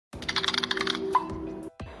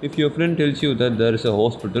If your friend tells you that there is a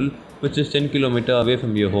hospital which is 10 km away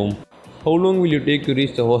from your home, how long will you take to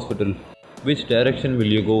reach the hospital? Which direction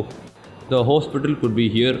will you go? The hospital could be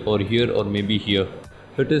here or maybe here.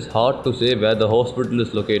 It is hard to say where the hospital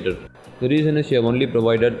is located. The reason is you have only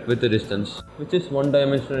provided with the distance, which is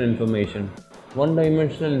one-dimensional information.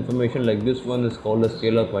 One-dimensional information like this one is called a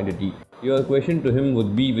scalar quantity. Your question to him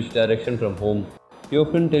would be which direction from home. Your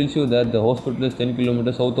friend tells you that the hospital is 10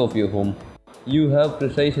 km south of your home. You have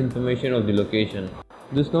precise information of the location.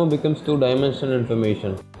 This now becomes two-dimensional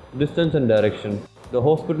information, distance and direction. The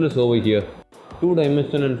hospital is over here.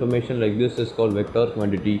 Two-dimensional information like this is called vector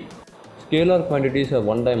quantity. Scalar quantities are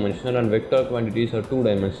one-dimensional and vector quantities are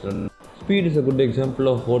two-dimensional. Speed is a good example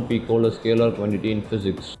of what we call a scalar quantity in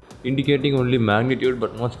physics, indicating only magnitude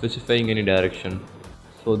but not specifying any direction.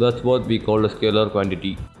 So that's what we call a scalar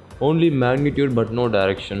quantity. Only magnitude but no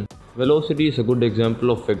direction. Velocity is a good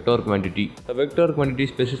example of vector quantity. A vector quantity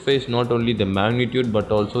specifies not only the magnitude but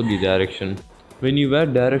also the direction. When you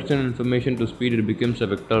add directional information to speed, it becomes a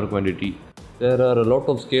vector quantity. There are a lot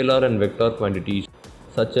of scalar and vector quantities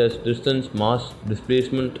such as distance, mass,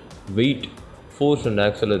 displacement, weight, force and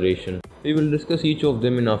acceleration. We will discuss each of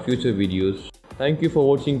them in our future videos. Thank you for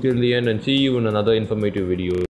watching till the end and see you in another informative video.